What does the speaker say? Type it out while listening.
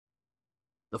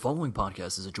The following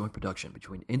podcast is a joint production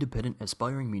between Independent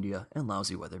Aspiring Media and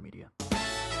Lousy Weather Media.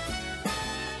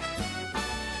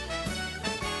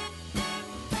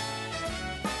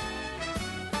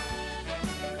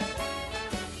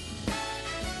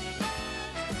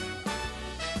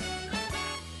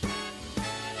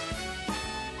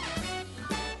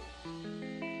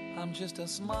 I'm just a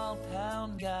small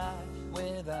town guy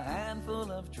with a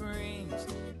handful of dreams.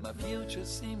 My future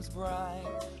seems bright,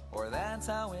 or that's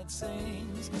how it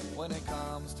seems. When it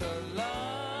comes to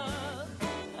love,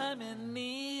 I'm in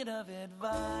need of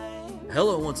advice.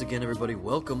 Hello once again, everybody.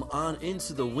 Welcome on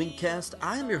into the Wingcast.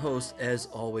 I am your host, as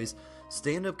always,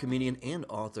 stand-up comedian and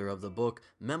author of the book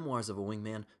Memoirs of a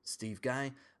Wingman, Steve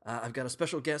Guy. I've got a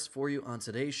special guest for you on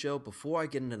today's show. Before I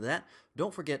get into that,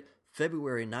 don't forget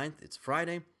February 9th. It's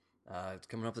Friday. It's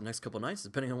coming up the next couple nights,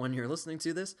 depending on when you're listening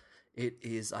to this. It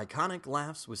is Iconic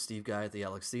Laughs with Steve Guy at the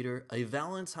Alex Theater, a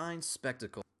Valentine's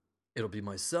spectacle. It'll be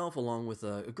myself along with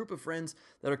a group of friends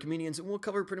that are comedians, and we'll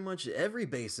cover pretty much every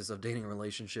basis of dating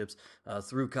relationships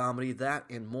through comedy, that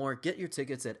and more. Get your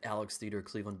tickets at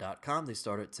alextheatercleveland.com. They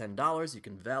start at $10. You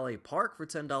can valet park for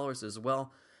 $10 as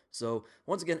well. So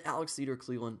once again,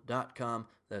 alextheatercleveland.com.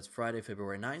 That's Friday,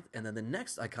 February 9th. And then the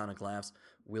next Iconic Laughs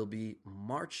will be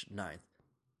March 9th.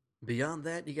 Beyond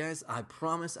that, you guys, I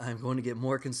promise I'm going to get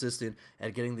more consistent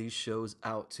at getting these shows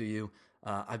out to you.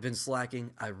 I've been slacking.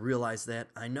 I realize that.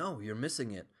 I know you're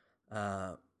missing it.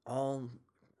 All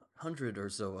 100 or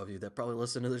so of you that probably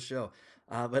listen to the show.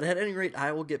 But at any rate,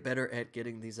 I will get better at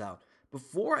getting these out.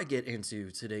 Before I get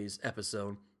into today's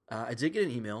episode, I did get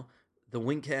an email,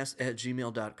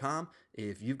 thewingcast@gmail.com.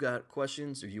 If you've got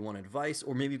questions or you want advice,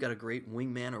 or maybe you've got a great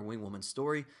wingman or wingwoman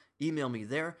story, email me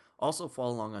there. Also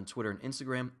follow along on Twitter and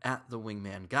Instagram at The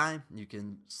Wingman Guy. You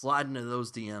can slide into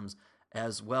those DMs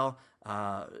as well.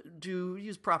 Do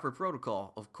use proper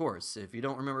protocol, of course. If you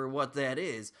don't remember what that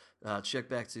is, check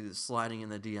back to the Sliding in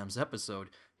the DMs episode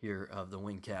here of the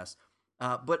Wingcast.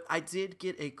 But I did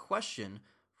get a question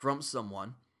from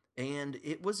someone, and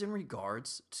it was in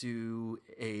regards to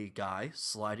a guy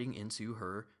sliding into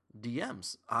her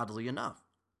DMs, oddly enough.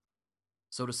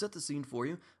 So to set the scene for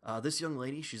you, this young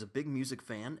lady, she's a big music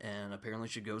fan, and apparently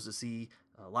she goes to see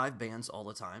live bands all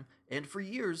the time. And for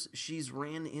years, she's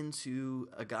ran into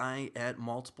a guy at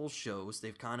multiple shows.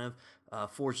 They've kind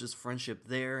of forged this friendship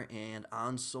there and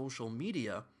on social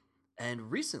media.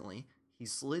 And recently, he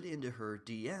slid into her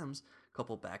DMs,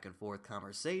 couple back and forth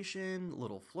conversation, a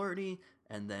little flirty,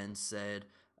 and then said,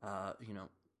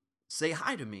 say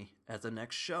hi to me at the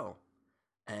next show.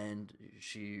 And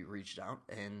she reached out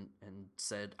and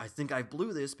said, I think I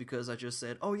blew this because I just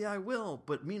said, oh yeah, I will.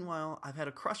 But meanwhile, I've had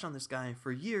a crush on this guy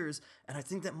for years, and I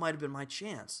think that might have been my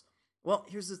chance. Well,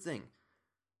 here's the thing.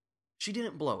 She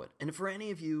didn't blow it. And for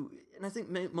any of you, and I think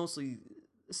mostly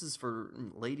this is for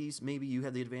ladies, maybe you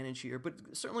have the advantage here, but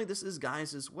certainly this is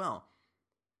guys as well.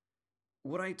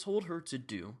 What I told her to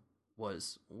do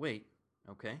was wait,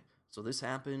 okay? So this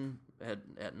happened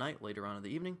at night, later on in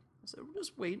the evening. I said,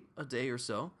 just wait a day or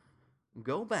so,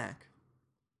 go back,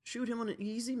 shoot him an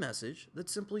easy message that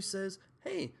simply says,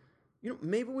 hey,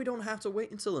 maybe we don't have to wait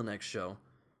until the next show.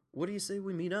 What do you say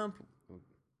we meet up,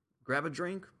 grab a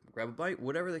drink, grab a bite,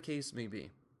 whatever the case may be.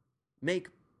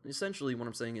 Essentially what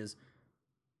I'm saying is,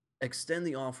 extend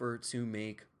the offer to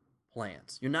make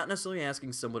plans. You're not necessarily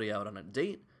asking somebody out on a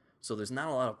date, so there's not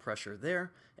a lot of pressure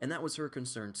there, and that was her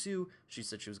concern too. She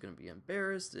said she was going to be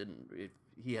embarrassed, and if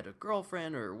he had a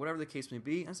girlfriend or whatever the case may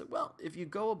be. I said, well, if you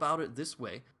go about it this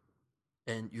way,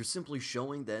 and you're simply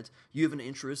showing that you have an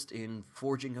interest in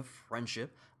forging a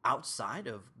friendship outside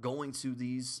of going to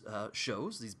these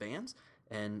shows, these bands,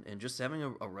 and just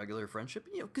having a regular friendship,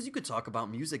 because you could talk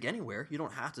about music anywhere. You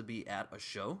don't have to be at a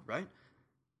show, right?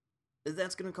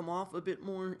 That's going to come off a bit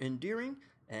more endearing,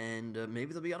 and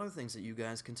maybe there'll be other things that you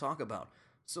guys can talk about.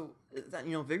 So, that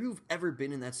if you've ever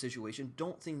been in that situation,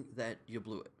 don't think that you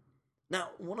blew it.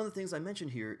 Now, one of the things I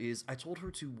mentioned here is I told her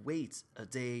to wait a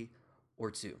day or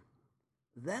two.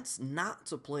 That's not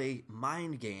to play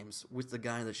mind games with the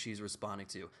guy that she's responding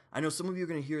to. I know some of you are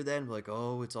going to hear that and be like,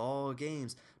 oh, it's all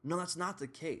games. No, that's not the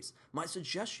case. My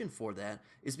suggestion for that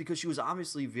is because she was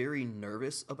obviously very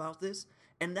nervous about this,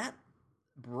 and that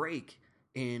break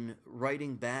in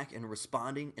writing back and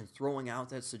responding and throwing out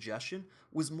that suggestion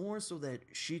was more so that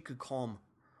she could calm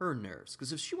her nerves.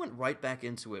 Because if she went right back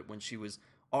into it when she was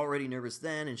already nervous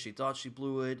then, and she thought she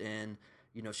blew it, and,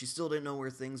 she still didn't know where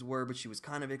things were, but she was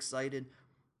kind of excited.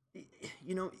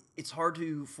 It's hard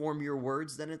to form your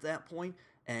words then at that point,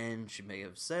 and she may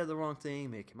have said the wrong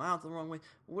thing, may have come out the wrong way,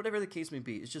 whatever the case may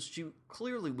be. It's just she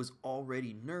clearly was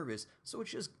already nervous, so it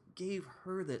just gave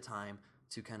her the time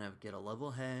to kind of get a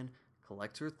level head,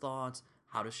 collect her thoughts.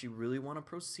 How does she really want to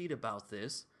proceed about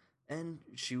this? And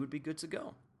she would be good to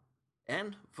go.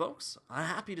 And, folks, I'm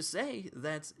happy to say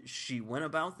that she went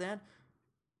about that.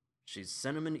 She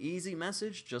sent him an easy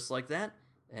message just like that.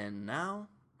 And now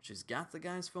she's got the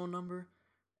guy's phone number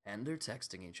and they're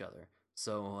texting each other.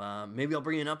 So maybe I'll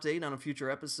bring you an update on a future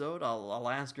episode. I'll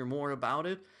ask her more about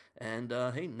it. And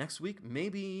hey, next week,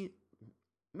 maybe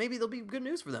there'll be good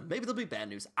news for them. Maybe there'll be bad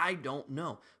news. I don't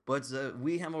know. But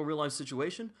we have a real life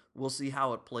situation. We'll see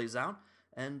how it plays out.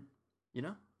 And,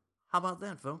 how about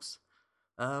that, folks?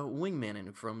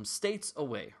 Wingmaning from states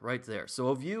away, right there.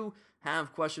 So if you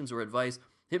have questions or advice,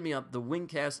 hit me up,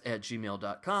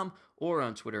 thewingcast@gmail.com, or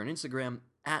on Twitter and Instagram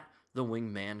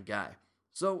 @thewingmanguy.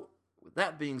 So with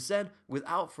that being said,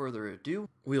 without further ado,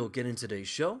 we'll get into today's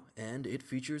show, and it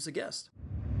features a guest.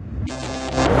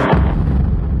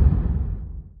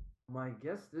 My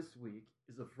guest this week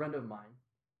is a friend of mine,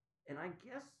 and I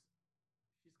guess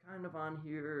she's kind of on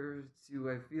here to,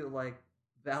 I feel like,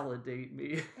 validate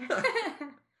me.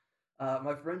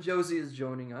 My friend Josie is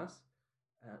joining us.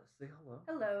 Say hello.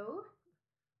 Hello.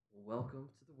 Welcome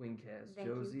to the Wingcast, Thank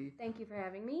Josie. You. Thank you for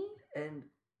having me. And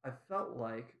I felt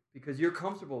like, because you're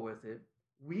comfortable with it,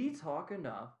 we talk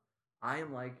enough. I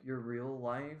am like your real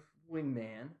life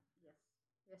wingman. Yes.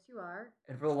 Yes, you are.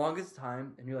 And for the longest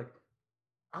time, and you're like,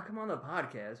 I'll come on the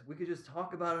podcast. We could just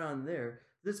talk about it on there.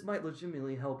 This might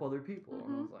legitimately help other people.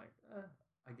 Mm-hmm. And I was like,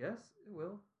 I guess it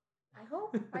will. I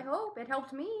hope. I hope. It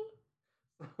helped me.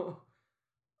 So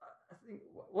I think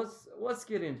let's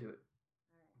get into it.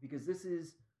 Because this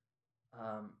is,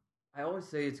 I always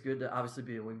say it's good to obviously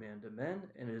be a wingman to men,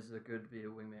 and it is good to be a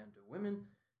wingman to women.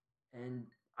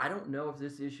 And I don't know if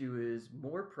this issue is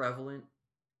more prevalent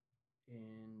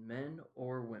in men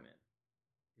or women.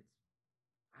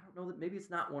 I don't know that maybe it's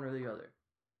not one or the other,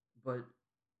 but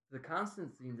the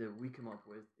constant theme that we come up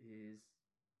with is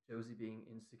Josie being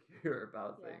insecure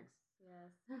about things.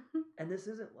 Yes. And this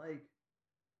isn't like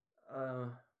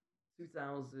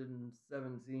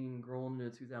 2017 growing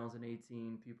into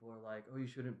 2018, people are like, oh, you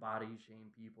shouldn't body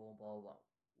shame people, blah, blah, blah.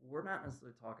 We're not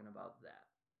necessarily talking about that.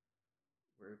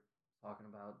 We're talking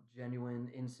about genuine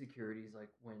insecurities,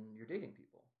 like when you're dating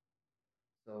people.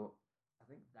 So I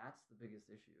think that's the biggest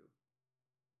issue.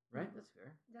 Right? That's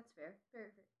fair. That's fair.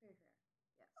 Very, very, very fair.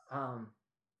 Yes.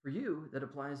 For you, that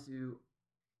applies to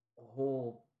a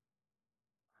whole,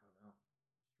 I don't know,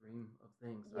 stream of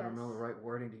things. Yes. I don't know the right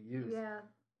wording to use. Yeah.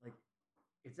 Like,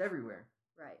 it's everywhere.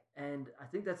 Right. And I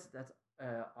think that's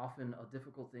often a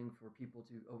difficult thing for people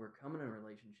to overcome in a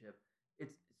relationship.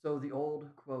 It's so the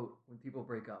old quote when people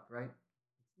break up, right?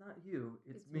 It's not you,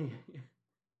 it's me. Mm-hmm.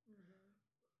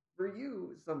 For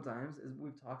you, sometimes, as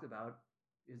we've talked about,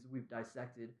 is we've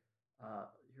dissected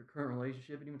your current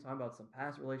relationship and even talking about some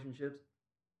past relationships.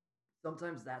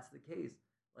 Sometimes that's the case.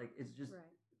 Like, it's just, right.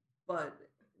 But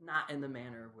not in the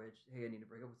manner which, hey, I need to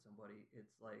break up with somebody.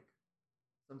 It's like,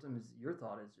 sometimes your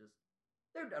thought is just,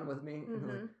 they're done with me. Mm-hmm.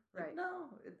 And right. No.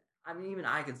 I mean, even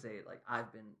I can say it. Like,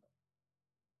 I've been,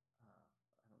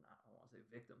 I don't want to say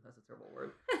victim. That's a terrible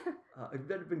word. I've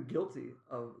been guilty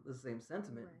of the same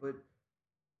sentiment. Right.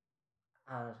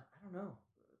 But I don't know.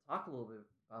 Talk a little bit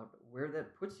about where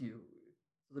that puts you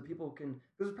so that people can,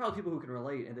 because there's probably people who can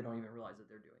relate and they don't even realize that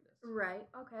they're doing this. Right.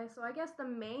 Okay. So I guess the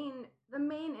main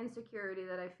insecurity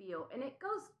that I feel, and it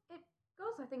goes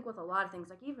I think with a lot of things,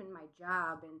 like even my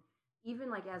job and even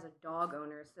like as a dog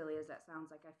owner, as silly as that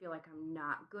sounds, like I feel like I'm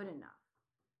not good enough.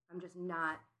 I'm just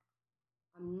not,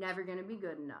 I'm never going to be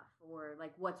good enough. Or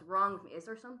like, what's wrong with me? Is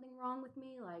there something wrong with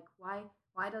me? Like,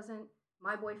 why doesn't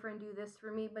my boyfriend do this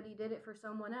for me, but he did it for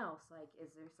someone else? Like,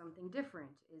 is there something different?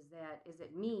 Is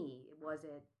it me? Was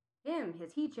it him?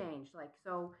 Has he changed? Like,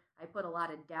 so I put a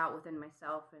lot of doubt within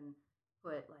myself and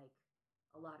put like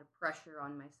a lot of pressure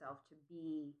on myself to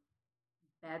be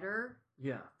better.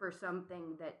 Yeah. For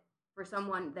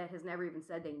someone that has never even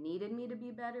said they needed me to be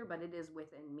better, but it is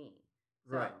within me.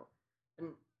 So, right. And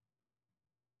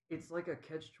it's like a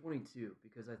catch-22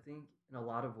 because I think in a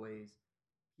lot of ways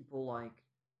people like,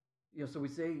 so we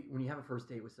say when you have a first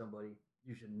date with somebody,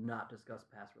 you should not discuss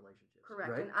past relationships.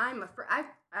 Correct. Right? And I'm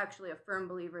actually a firm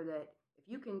believer that if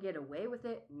you can get away with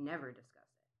it, never discuss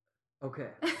it. Okay.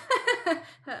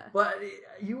 But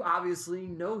you obviously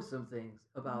know some things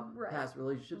about right. past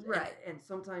relationships. Right. And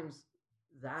sometimes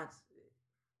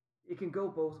it can go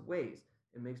both ways.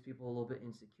 It makes people a little bit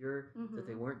insecure mm-hmm. that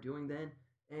they weren't doing then.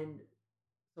 And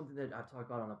something that I've talked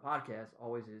about on the podcast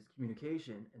always is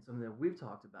communication, and something that we've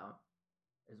talked about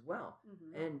as well.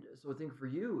 Mm-hmm. And so I think for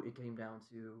you, it came down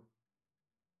to,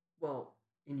 well,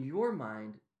 in your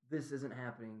mind, this isn't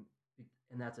happening,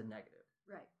 and that's a negative.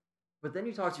 Right. But then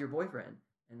you talk to your boyfriend,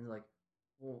 And like,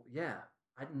 well, yeah,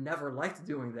 I never liked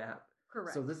doing that.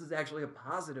 Correct. So this is actually a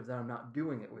positive that I'm not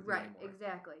doing it with you right, anymore.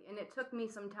 exactly. And it took me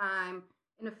some time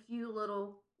and a few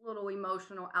little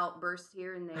emotional outbursts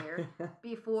here and there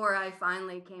before I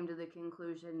finally came to the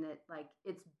conclusion that like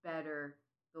it's better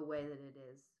the way that it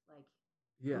is. Like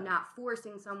Yeah. not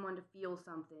forcing someone to feel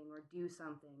something or do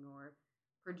something or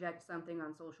project something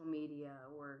on social media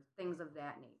or things of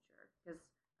that nature. Because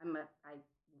I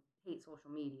hate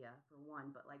social media for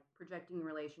one, but like projecting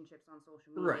relationships on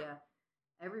social media,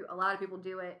 a lot of people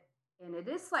do it, and it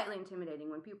is slightly intimidating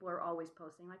when people are always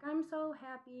posting like I'm so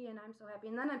happy and I'm so happy,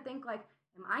 and then I think like,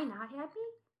 am I not happy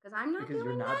because I'm not Because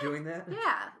doing you're not that? doing that?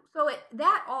 Yeah. So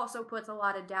that also puts a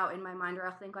lot of doubt in my mind, or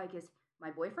I'll think like, is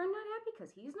my boyfriend not happy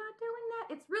because he's not doing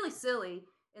that? It's really silly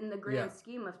in the grand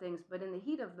scheme of things, but in the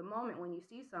heat of the moment when you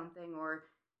see something or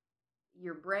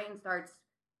your brain starts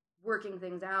working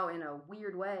things out in a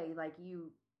weird way, like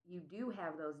you do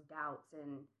have those doubts,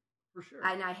 and For sure.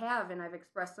 and I've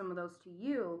expressed some of those to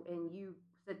you, and you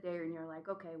sit there and you're like,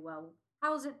 okay, well,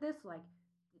 how's it this like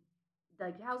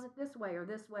how's it this way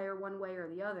or one way or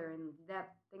the other, and that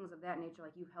things of that nature,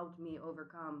 like you've helped me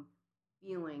overcome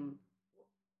feeling.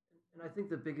 And I think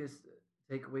the biggest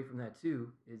takeaway from that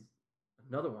too is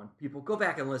another one. People go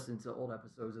back and listen to old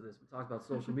episodes of this. We talked about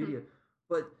social media,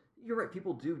 but you're right.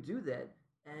 People do that,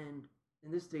 and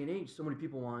in this day and age, so many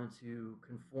people want to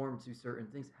conform to certain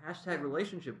things. Hashtag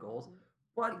relationship goals,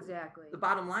 but Exactly. the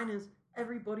bottom line is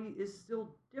everybody is still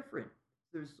different.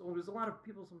 There's a lot of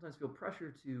people sometimes feel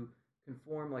pressure to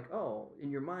conform, like, oh, in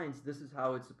your minds, this is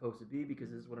how it's supposed to be because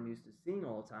this is what I'm used to seeing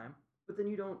all the time. But then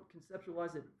you don't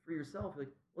conceptualize it for yourself. Like,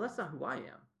 well, that's not who I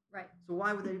am. Right. So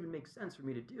why would that even make sense for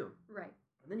me to do? Right.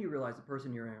 And then you realize the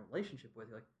person you're in a relationship with,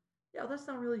 you're like, yeah, that's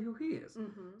not really who he is.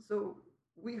 Mm-hmm. So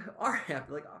we are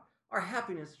happy. Like our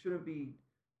happiness shouldn't be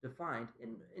defined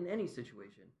in any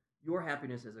situation. Your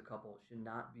happiness as a couple should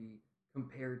not be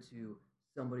compared to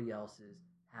somebody else's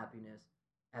happiness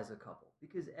as a couple,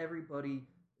 because everybody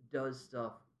does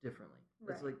stuff differently.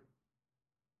 It's like,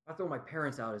 I throw my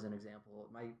parents out as an example.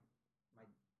 My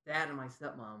dad and my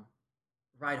stepmom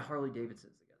ride Harley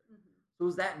Davidsons together. Mm-hmm. So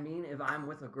does that mean if I'm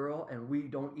with a girl and we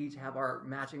don't each have our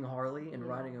matching Harley and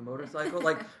riding a motorcycle,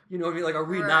 like, you know what I mean? Like, are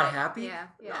we not happy? Yeah.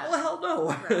 Oh, hell no.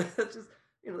 Right. That's just,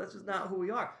 that's just not who we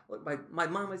are. Look, my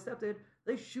mom and my stepdad,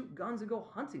 they shoot guns and go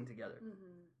hunting together. Mm-hmm.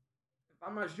 If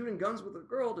I'm not shooting guns with a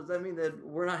girl, does that mean that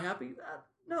we're not happy?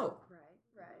 No. Right.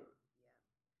 Yeah.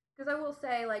 Because I will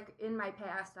say, like, in my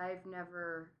past, I've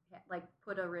never like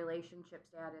put a relationship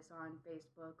status on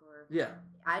Facebook, or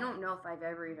I don't know if I've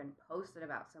ever even posted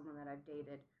about someone that I've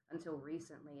dated until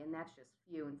recently, and that's just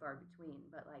few and far between.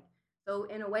 But like, so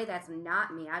in a way, that's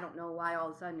not me. I don't know why all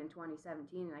of a sudden in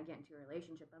 2017 and I get into a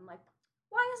relationship, I'm like,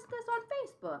 why isn't this on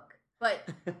Facebook?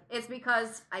 But it's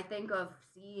because I think of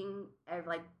seeing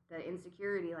like the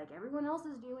insecurity, like everyone else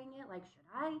is doing it. Like, should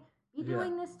I be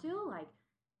doing this too? Like,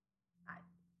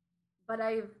 but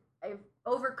I've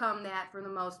overcome that for the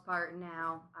most part.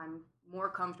 Now I'm more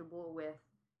comfortable with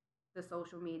the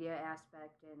social media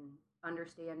aspect and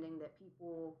understanding that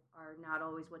people are not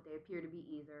always what they appear to be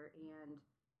either,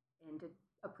 and to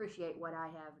appreciate what I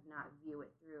have and not view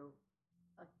it through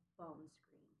a phone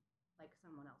screen like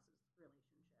someone else's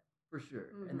relationship. For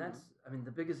sure. Mm-hmm. And that's, I mean,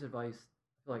 the biggest advice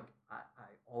I feel like I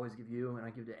always give you, and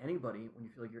I give to anybody when you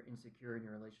feel like you're insecure in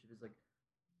your relationship, is like,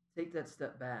 take that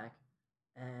step back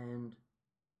and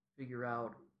figure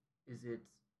out, is it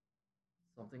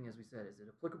something, as we said, is it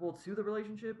applicable to the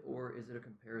relationship, or is it a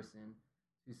comparison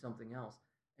to something else?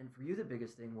 And for you, the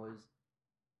biggest thing was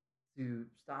to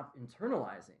stop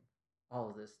internalizing all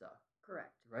of this stuff.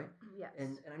 Correct. Right? Yes.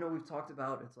 And I know we've talked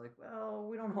about, it's like, well,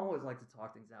 we don't always like to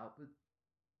talk things out, but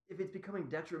if it's becoming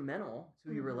detrimental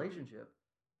to your relationship,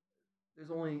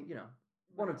 there's only,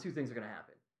 one of two things are going to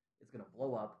happen. It's going to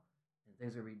blow up and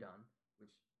things are going to be done, which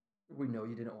we know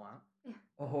you didn't want. Yeah.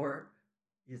 Or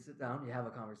you sit down, you have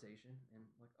a conversation, and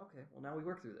like, okay, well, now we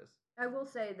work through this. I will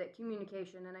say that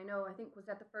communication, and I think, was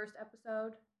that the first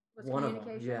episode? Was one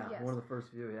communication? of them, yes. One of the first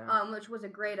few, yeah. Which was a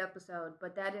great episode,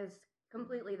 but that is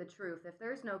completely the truth. If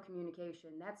there's no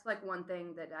communication, that's like one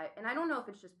thing that I don't know if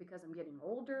it's just because I'm getting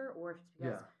older, or if it's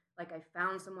because like I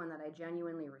found someone that I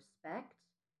genuinely respect.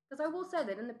 Because I will say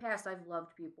that in the past I've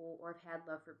loved people or I've had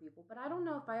love for people, but I don't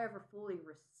know if I ever fully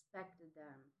respected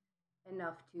them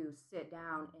enough to sit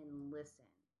down and listen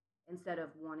instead of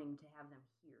wanting to have them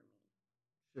hear me.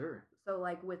 Sure. So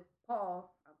like with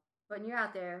Paul, putting you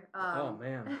out there. Oh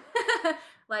man.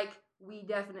 Like we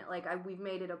definitely we've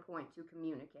made it a point to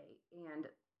communicate, and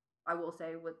I will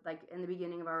say with like in the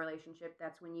beginning of our relationship,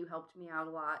 that's when you helped me out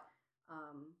a lot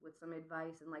with some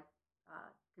advice, and like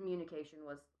communication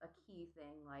was a key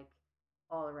thing, like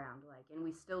all around, like, and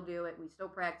we still do it. We still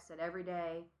practice it every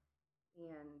day,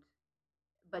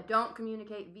 but don't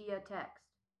communicate via text.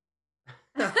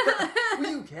 Well,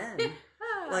 you can,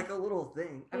 like a little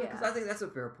thing. I mean, because Yeah. I think that's a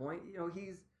fair point. You know,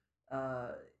 he's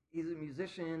a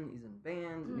musician. He's in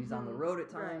bands, and he's on the road at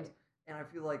times. Right. And I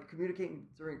feel like communicating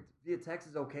via text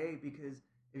is okay, because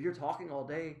if you're talking all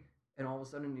day and all of a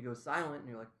sudden you go silent and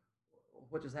you're like,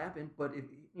 what just happened? But if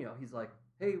he's like,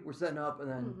 hey, we're setting up, and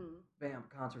then bam,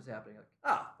 concert's happening.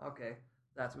 Like, okay,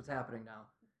 that's what's happening now.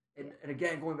 And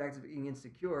again, going back to being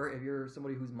insecure, if you're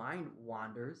somebody whose mind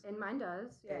wanders, And mine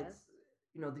does, yes. It's,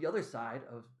 the other side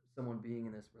of someone being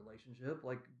in this relationship,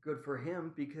 like, good for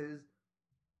him, because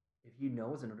if he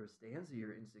knows and understands that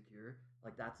you're insecure,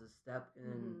 like, that's a step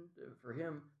in for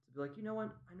him to be like, you know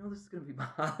what, I know this is going to be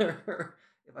bother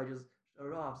if I just shut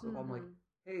it off. So if I'm like,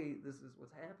 hey, this is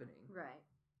what's happening, right,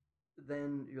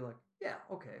 then you're like, yeah,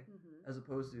 okay, as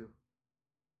opposed to,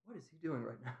 what is he doing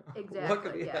right now? Exactly. What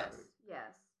could be yes, happening?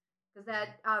 yes. Because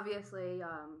that obviously,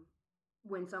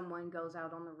 when someone goes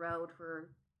out on the road for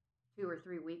 2 or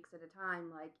 3 weeks at a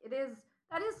time, like,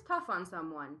 that is tough on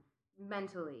someone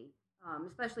mentally,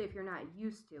 especially if you're not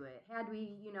used to it. Had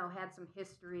we, had some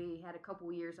history, had a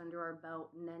couple years under our belt,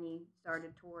 and then he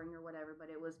started touring or whatever, but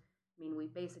it was, we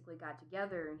basically got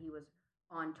together and he was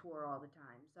on tour all the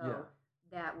time. So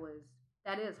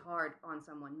that is hard on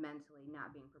someone mentally,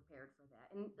 not being prepared for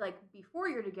that. And, like, before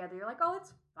you're together, you're like, oh,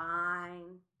 it's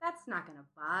fine. That's not going to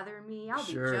bother me. I'll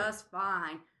be just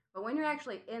fine. But when you're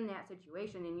actually in that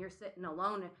situation and you're sitting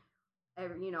alone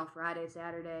every, Friday,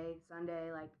 Saturday,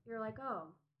 Sunday, like, you're like, oh,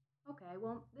 okay,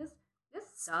 well, this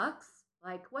sucks.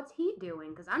 Like, what's he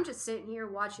doing? Because I'm just sitting here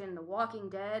watching The Walking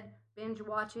Dead, binge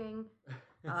watching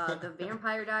The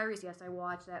Vampire Diaries. Yes, I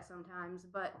watch that sometimes.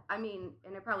 But, and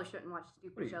I probably shouldn't watch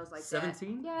stupid shows like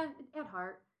 17? that. Yeah, at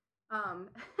heart.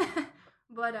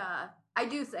 But I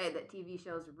do say that TV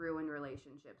shows ruin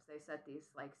relationships. They set these,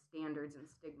 like, standards and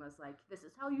stigmas, like, this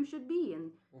is how you should be.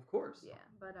 And well, of course. Yeah,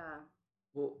 but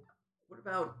well, what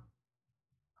about,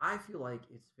 I feel like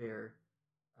it's fair,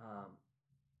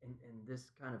 and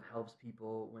this kind of helps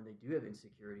people when they do have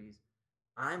insecurities.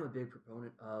 I'm a big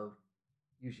proponent of,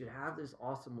 you should have this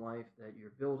awesome life that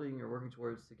you're building, you're working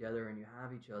towards together, and you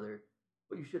have each other,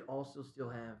 but you should also still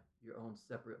have your own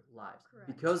separate lives. Correct.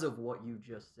 Because of what you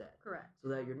just said. Correct. So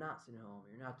that you're not sitting home,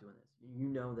 you're not doing this. You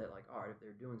know that, like, all right, if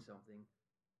they're doing something,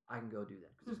 I can go do that.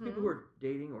 Because there's people who are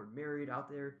dating or married out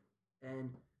there,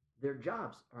 and their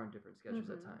jobs are on different schedules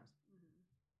at times.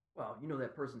 Well,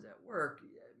 that person's at work.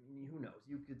 Who knows?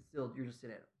 You're just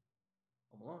sitting at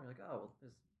home alone. You're like, oh, well,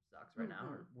 this sucks right now,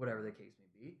 or whatever the case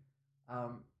may be.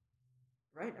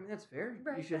 Right? That's fair.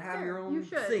 Right, you should have fair. your own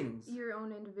things. Your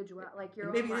own individual, like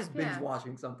your maybe own. Maybe it is binge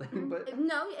watching something, but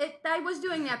no, I was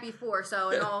doing that before. So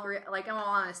in all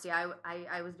honesty, I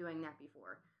was doing that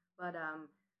before. But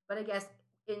I guess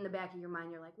in the back of your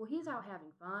mind, you're like, well, he's out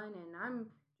having fun, and I'm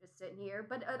just sitting here.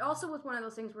 But it also was one of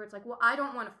those things where it's like, well, I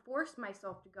don't want to force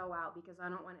myself to go out because I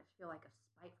don't want it to feel like a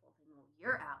spiteful thing. Well,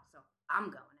 you're out, so I'm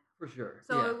going out. For sure.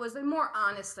 So it was a more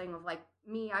honest thing of, like,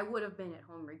 me, I would have been at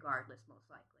home regardless, most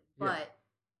likely. But,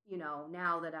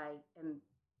 now that I am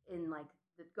in, like,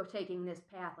 taking this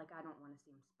path, like, I don't want to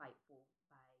seem spiteful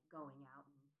by going out.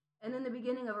 And in the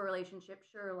beginning of a relationship,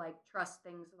 sure, like, trust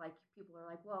things, like, people are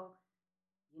like, well,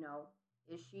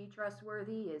 is she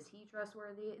trustworthy? Is he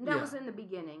trustworthy? And that was in the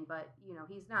beginning, but,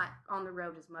 he's not on the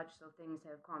road as much, so things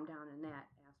have calmed down in that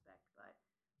aspect. But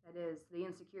that is, the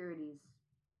insecurities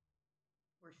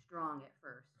were strong at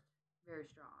first. Very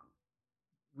strong.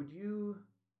 Would you,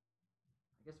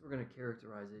 I guess we're going to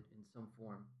characterize it in some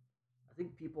form. I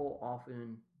think people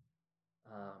often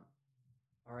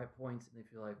are at points and they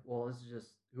feel like, well, this is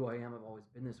just who I am. I've always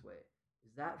been this way.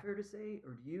 Is that fair to say?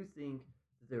 Or do you think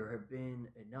that there have been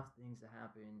enough things that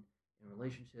happen in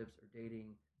relationships or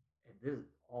dating and this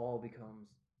all becomes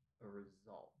a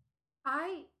result?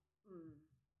 I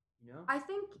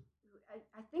think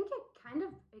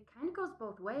it kind of goes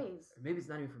both ways. Or maybe it's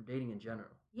not even from dating in general.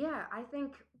 Yeah, I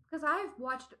think, because I've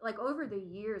watched, like, over the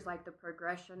years, like, the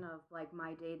progression of, like,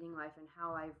 my dating life and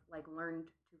how I've, like,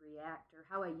 learned to react, or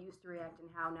how I used to react and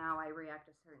how now I react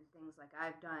to certain things. Like,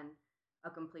 I've done a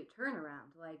complete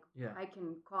turnaround. Like, I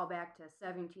can call back to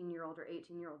 17-year-old or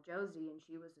 18-year-old Josie, and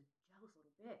she was a jealous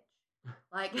little bitch.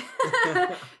 Like,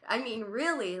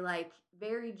 really, like,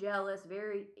 very jealous,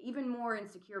 even more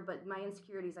insecure. But my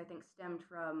insecurities, I think, stemmed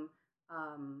from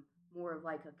more of,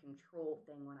 like, a control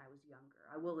thing when I was younger.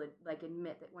 I will, like,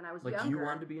 admit that when I was younger. Like, you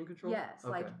wanted to be in control? Yes.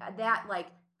 Okay. Like, that, like,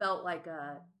 felt like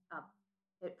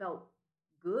it felt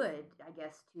good, I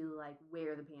guess, to like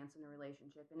wear the pants in a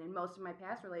relationship. And in most of my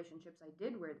past relationships, I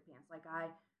did wear the pants. Like I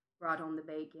brought home the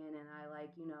bacon, and I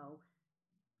like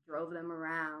drove them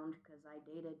around because I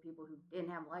dated people who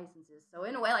didn't have licenses. So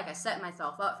in a way, like I set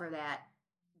myself up for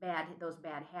those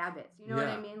bad habits. You know what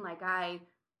I mean? Like I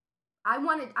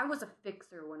was a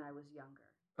fixer when I was younger.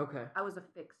 Okay. I was a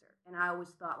fixer, and I always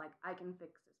thought like I can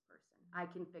fix this person. I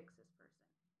can fix this person.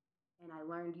 And I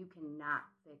learned you cannot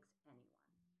fix anyone.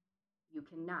 You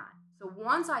cannot. So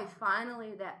once I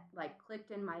finally that like clicked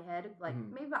in my head, like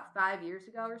maybe about 5 years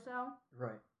ago or so.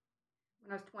 Right.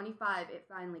 When I was 25, it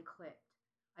finally clicked.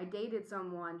 I dated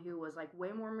someone who was like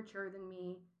way more mature than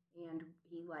me, and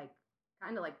he like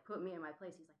kind of like put me in my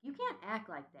place. He's like, you can't act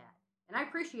like that. And I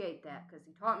appreciate that because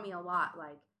he taught me a lot,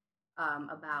 like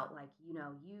about like, you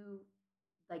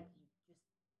like just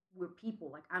we're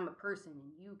people. Like I'm a person,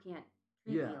 and you can't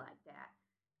treat me like that.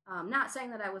 Not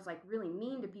saying that I was like really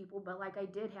mean to people, but like I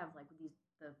did have like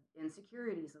the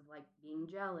insecurities of like being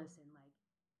jealous and like,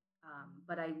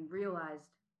 but I realized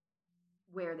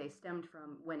where they stemmed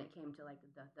from when it came to like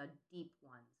the deep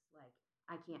ones. Like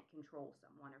I can't control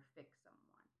someone or fix someone.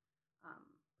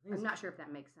 I'm not sure if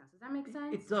that makes sense. Does that make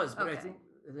sense? It does, but okay. I think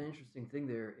the interesting thing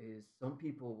there is some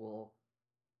people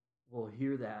will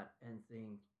hear that and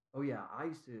think, oh yeah, I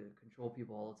used to control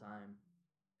people all the time,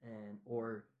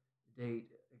 or date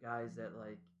guys that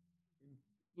like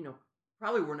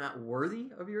probably were not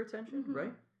worthy of your attention,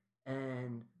 right?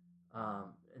 And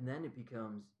then it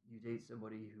becomes you date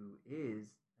somebody who is.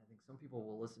 I think some people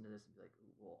will listen to this and be like,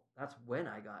 well, that's when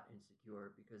I got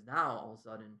insecure, because now all of a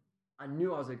sudden I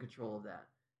knew I was in control of that,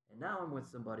 and now I'm with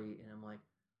somebody and I'm like,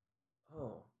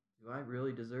 oh, do I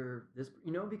really deserve this?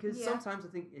 Because sometimes I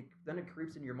think then it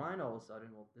creeps in your mind all of a sudden.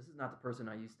 Well, this is not the person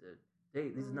I used to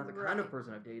date. This is not the kind of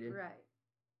person I've dated.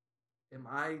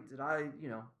 Right. Did I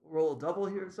roll a double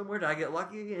here somewhere? Did I get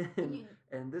lucky?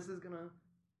 And this is gonna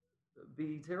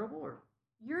be terrible? Or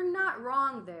you're not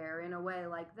wrong there in a way.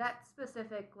 Like that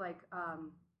specific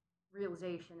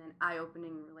realization and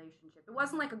eye-opening relationship. It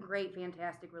wasn't like a great,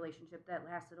 fantastic relationship that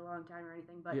lasted a long time or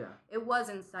anything, but it was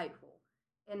insightful.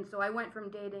 And so I went from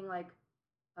dating like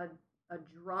a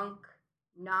drunk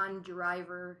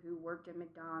non-driver who worked at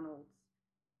McDonald's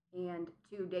and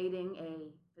to dating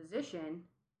a physician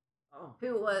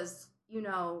who was,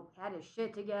 had his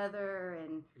shit together.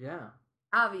 And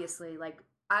obviously, like,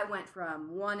 I went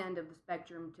from one end of the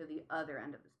spectrum to the other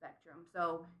end of the spectrum.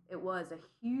 So it was a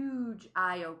huge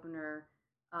eye-opener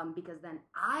because then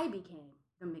I became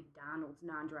the McDonald's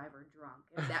non-driver drunk,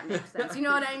 if that makes sense. You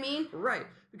know what I mean? Right.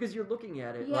 Because you're looking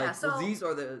at it like, well, these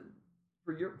are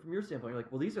from your standpoint, you're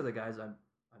like, well, these are the guys I'm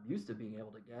used to being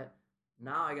able to get.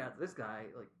 Now I got this guy.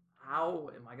 Like, how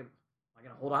am I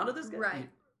gonna hold on to this guy? Right.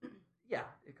 Yeah,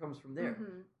 it comes from there.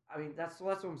 I mean, that's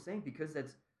what I'm saying, because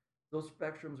those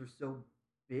spectrums are so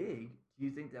big. Do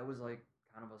you think that was like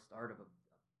kind of a start of a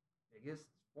biggest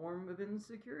form of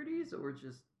insecurities, or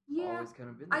just always kind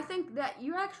of been there? I think that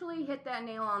you actually hit that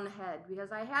nail on the head,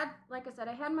 because I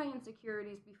had my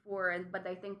insecurities before, but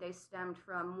I think they stemmed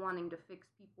from wanting to fix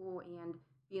people and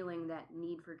feeling that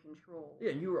need for control.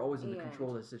 Yeah, and you were always in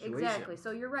control of the situation. Exactly.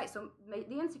 So you're right. So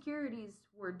the insecurities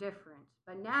were different.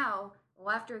 But now,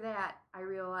 after that, I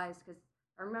realized, because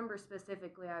I remember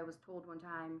specifically I was told one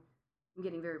time, I'm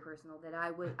getting very personal, that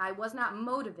I was not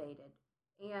motivated.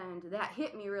 And that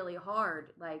hit me really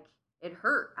hard. Like, it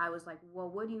hurt. I was like, well,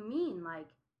 what do you mean? Like,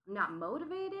 I'm not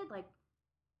motivated? Like,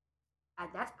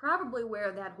 that's probably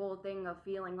where that whole thing of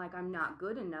feeling like I'm not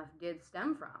good enough did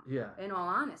stem from. Yeah. In all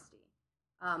honesty.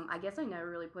 I guess I never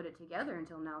really put it together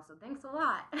until now, so thanks a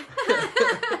lot.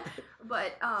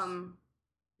 But,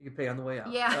 you can pay on the way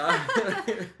out. Yeah.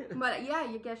 But yeah,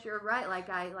 I guess you're right. Like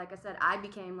I said, I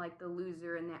became like the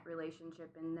loser in that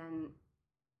relationship, and then,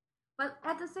 but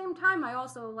at the same time, I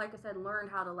also, like I said, learned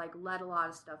how to like let a lot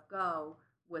of stuff go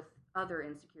with other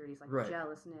insecurities, like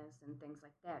jealousness and things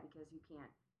like that, because you can't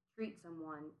treat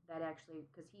someone that actually,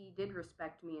 because he did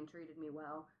respect me and treated me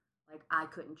well, like I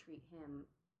couldn't treat him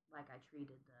like I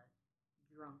treated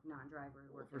the drunk non-driver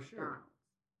who worked at McDonald's.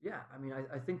 Yeah, I mean,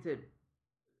 I think that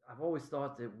I've always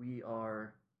thought that we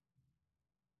are,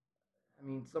 I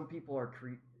mean, some people are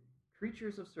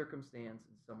creatures of circumstance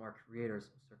and some are creators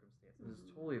of circumstance. And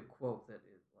there's totally a quote that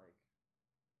is like,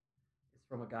 it's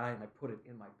from a guy, and I put it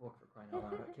in my book, for crying out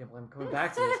loud. I can't believe I'm coming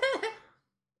back to this.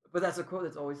 But that's a quote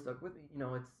that's always stuck with me.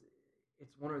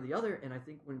 It's one or the other. And I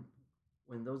think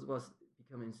when those of us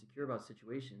become insecure about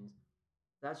situations,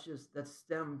 that's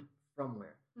stemmed from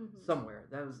somewhere.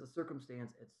 That was a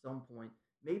circumstance at some point.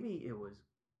 Maybe it was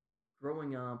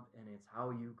growing up, and it's how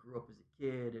you grew up as a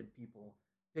kid, and people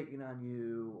picking on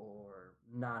you or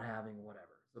not having whatever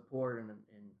support in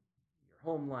your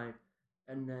home life,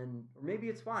 and then or maybe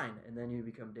it's fine, and then you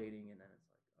become dating, and then it's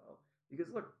like, oh, because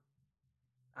look,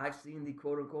 I've seen the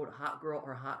quote unquote hot girl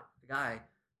or hot guy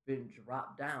been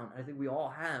dropped down. I think we all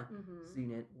have Mm-hmm.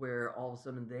 seen it where all of a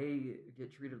sudden they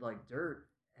get treated like dirt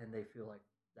and they feel like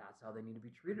that's how they need to be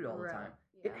treated all the Right. time.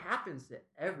 Yeah. It happens to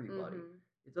everybody. Mhm.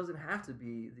 It doesn't have to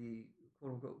be the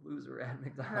quote unquote loser at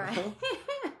McDonald's.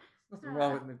 Right. There's nothing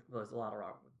wrong with well, there's a lot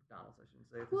wrong with McDonald's, I shouldn't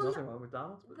say. There's Well, nothing wrong with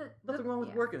McDonald's, but the- nothing wrong with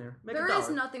yeah. working there. Make There a is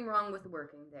dollar. nothing wrong with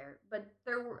working there, but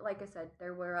there were, like I said,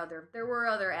 there were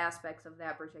other aspects of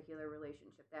that particular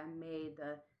relationship that made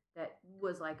that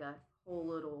was like a whole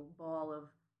little ball of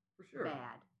For sure.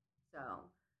 bad. So,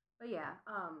 but yeah,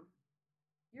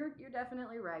 you're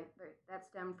definitely right. That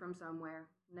stemmed from somewhere.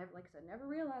 Never, like I said, never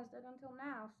realized it until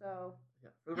now. So, Yeah.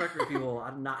 For the record, people,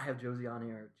 I did not have Josie on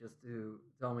here just to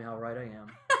tell me how right I am.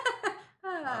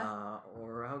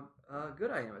 Or how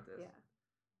good I am at this.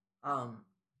 yeah,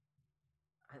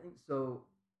 I think so.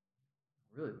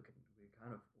 Really, we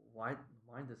kind of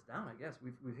wind this down. I guess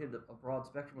we've hit a broad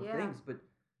spectrum of Yeah. things, but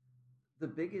the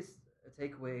biggest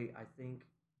takeaway I think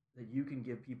that you can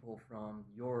give people from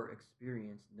your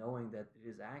experience, knowing that it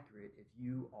is accurate, if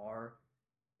you are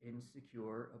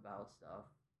insecure about stuff,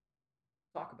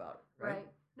 talk about it. Right.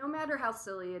 right. No matter how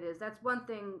silly it is, that's one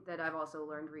thing that I've also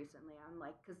learned recently. I'm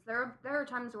like, because there are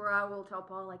times where I will tell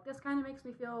Paul, like, this kind of makes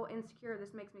me feel insecure.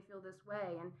 This makes me feel this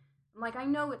way, and I'm like, I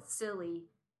know it's silly,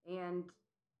 and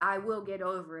I will get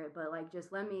over it, but like,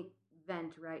 just let me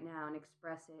vent right now and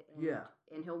express it. And, Yeah.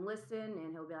 And he'll listen,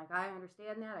 and he'll be like, I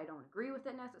understand that. I don't agree with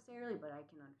it necessarily, but I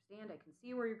can understand. I can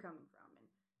see where you're coming from, and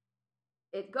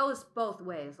it goes both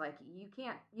ways. Like,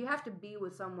 you have to be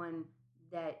with someone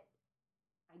that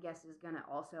I guess is going to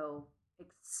also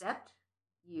accept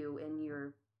you and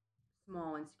your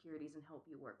small insecurities and help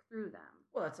you work through them.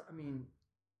 Well,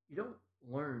 you don't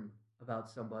learn about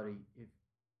somebody if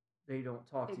they don't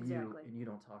talk to you Exactly. and you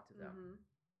don't talk to them. Mhm.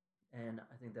 And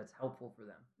I think that's helpful for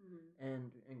them.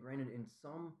 Mhm. And granted, in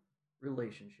some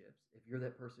relationships, if you're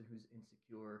that person who's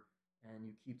insecure and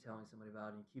you keep telling somebody about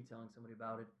it, and you keep telling somebody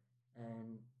about it,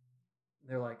 and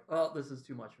they're like, "Oh, this is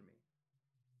too much for me."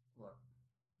 Look,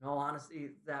 in all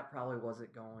honesty, that probably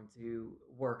wasn't going to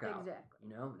work out. Exactly.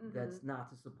 You know, Mhm. that's not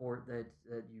the support that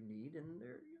you need, and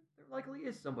there likely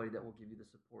is somebody that will give you the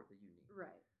support that you need.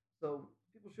 Right. So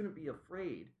people shouldn't be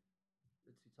afraid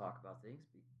to talk about things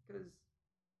because,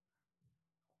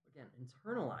 again,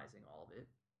 internalizing all of it,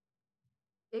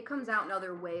 It comes out in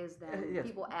other ways than Yes.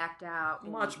 people act out.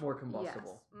 and- much more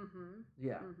combustible. Yes. Mm-hmm.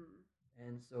 Yeah. Mm-hmm.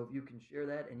 And so if you can share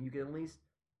that and you can at least,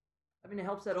 it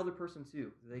helps that other person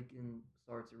too. They can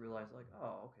start to realize, like,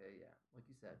 oh, okay, yeah. Like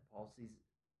you said, Paul sees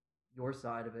your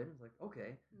side of it. It's like,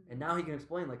 okay. Mm-hmm. And now he can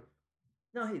explain, like,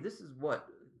 no, hey, this is what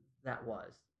that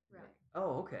was. Right. Like,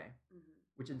 oh, okay. Mm-hmm.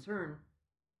 Which in turn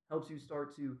helps you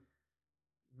start to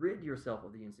rid yourself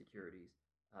of the insecurities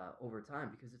over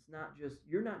time, because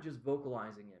you're not just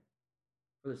vocalizing it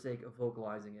for the sake of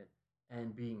vocalizing it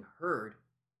and being heard.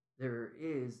 There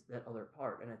is that other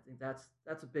part, and I think that's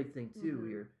a big thing too. Mhm.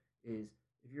 Here is,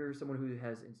 if you're someone who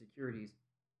has insecurities,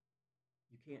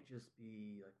 you can't just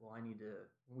be like, well, I need to.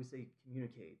 When we say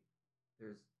communicate,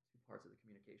 there's two parts of the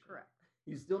communication. Correct.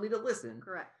 You still need to listen,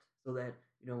 Correct. so that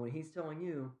when he's telling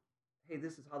you, hey,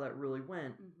 this is how that really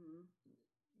went, Mm-hmm.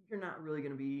 you're not really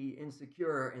going to be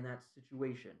insecure in that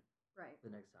situation Right. the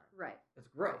next time. Right. It's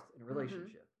growth in a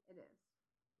relationship, It is.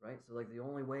 right? So, like, the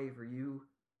only way for you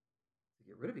to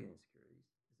get rid of your insecurities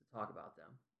is to talk about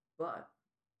them, but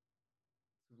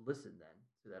to listen then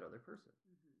to that other person.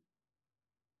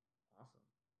 Mm-hmm. Awesome.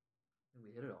 I think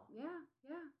we hit it all. Yeah.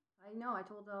 Yeah. I know. I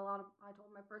told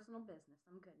my personal business.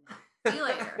 I'm good now. See you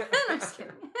later. I'm just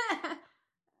kidding.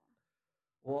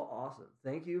 Well, awesome.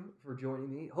 Thank you for joining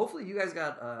me. Hopefully, you guys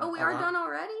got. We are done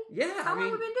already? Yeah. How long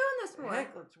have we been doing this for?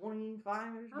 Heck, like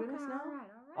 25-ish minutes now. All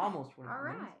right. Almost 25 All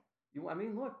minutes.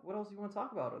 right. Look, what else do you want to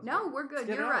talk about? No, we're good. Let's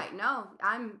get it You're out. right. No,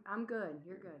 I'm good.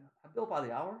 You're good. I built by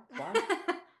the hour. It's fine.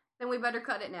 Then we better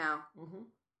cut it now.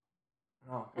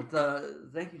 Mm-hmm. Oh, but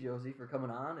thank you, Josie, for coming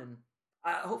on, and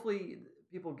hopefully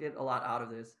people get a lot out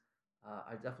of this.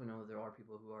 I definitely know that there are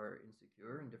people who are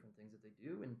insecure in different things that they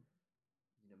do, and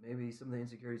maybe some of the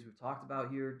insecurities we've talked about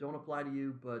here don't apply to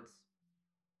you, but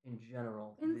in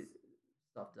general,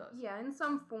 stuff does. Yeah, in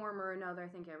some form or another, I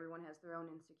think everyone has their own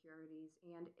insecurities,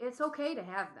 and it's okay to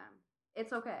have them.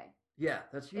 It's okay. Yeah,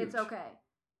 that's huge. It's okay.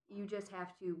 You just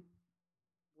have to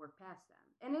work past them.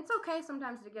 And it's okay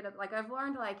sometimes to get up. Like, I've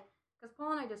learned, because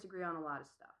Paul and I disagree on a lot of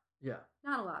stuff. Yeah.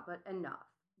 Not a lot, but enough.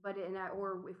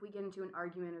 or if we get into an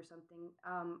argument or something,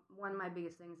 one of my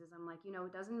biggest things is I'm like,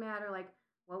 it doesn't matter like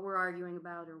what we're arguing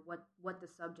about or what the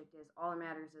subject is. All that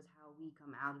matters is how we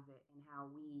come out of it and how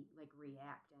we like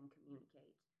react and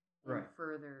communicate and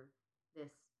further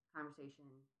this conversation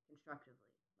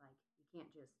constructively. Like you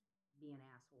can't just be an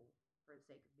asshole for the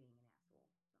sake of being an asshole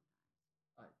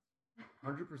sometimes.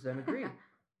 100% agree.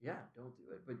 Yeah, don't do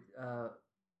it. But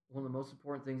one of the most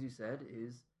important things you said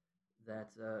is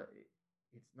that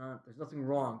there's nothing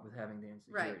wrong with having the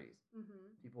insecurities. Right.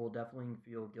 Mm-hmm. People will definitely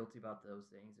feel guilty about those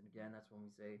things. And again, that's when we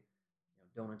say,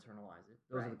 don't internalize it.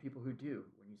 Those are the people who do.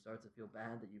 When you start to feel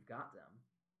bad that you've got them,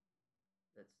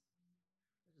 that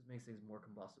just makes things more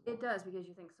combustible. It does, because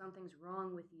you think something's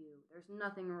wrong with you. There's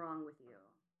nothing wrong with you.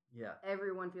 Yeah.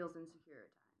 Everyone feels insecure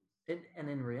at times.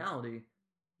 And in reality,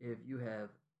 if you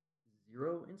have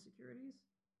zero insecurities,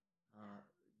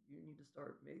 you need to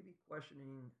start maybe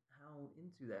questioning how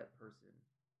into that person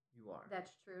you are.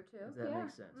 That's true too. If that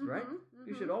makes sense, right? Mm-hmm.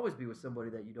 You should always be with somebody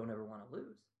that you don't ever want to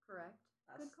lose. Correct.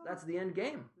 That's the end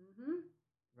game. Mm-hmm.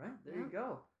 Right? There you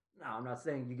go. Now, I'm not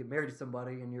saying you get married to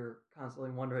somebody and you're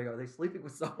constantly wondering, are they sleeping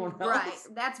with someone else? Right.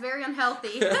 That's very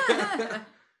unhealthy.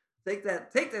 Take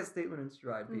that statement in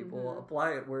stride, people. Mm-hmm.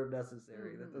 Apply it where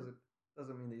necessary. Mm-hmm. That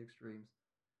doesn't mean the extremes.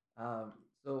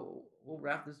 So we'll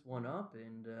wrap this one up,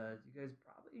 and you guys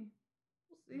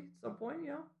we'll see at some point.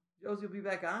 Josie will be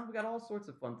back on. We got all sorts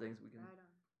of fun things we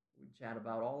chat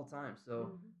about all the time.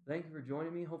 So thank you for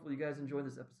joining me. Hopefully you guys enjoyed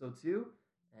this episode too,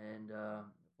 and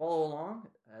follow along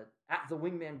at the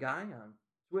Wingman Guy on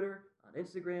Twitter, on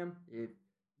Instagram. If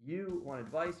you want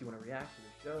advice, you want to react to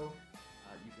the show,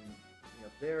 you can hit me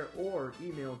up there, or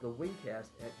email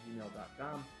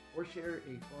thewingcast@gmail.com, or share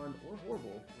a fun or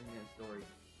horrible Wingman story,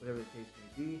 whatever the case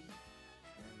may be.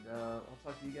 And I'll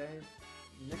talk to you guys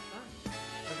next time.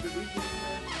 Have a good weekend.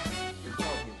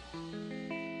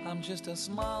 I'm just a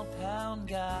small town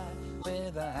guy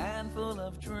with a handful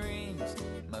of dreams.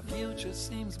 My future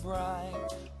seems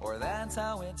bright, or that's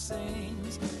how it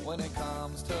seems. When it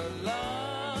comes to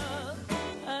love,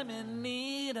 I'm in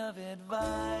need of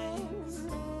advice.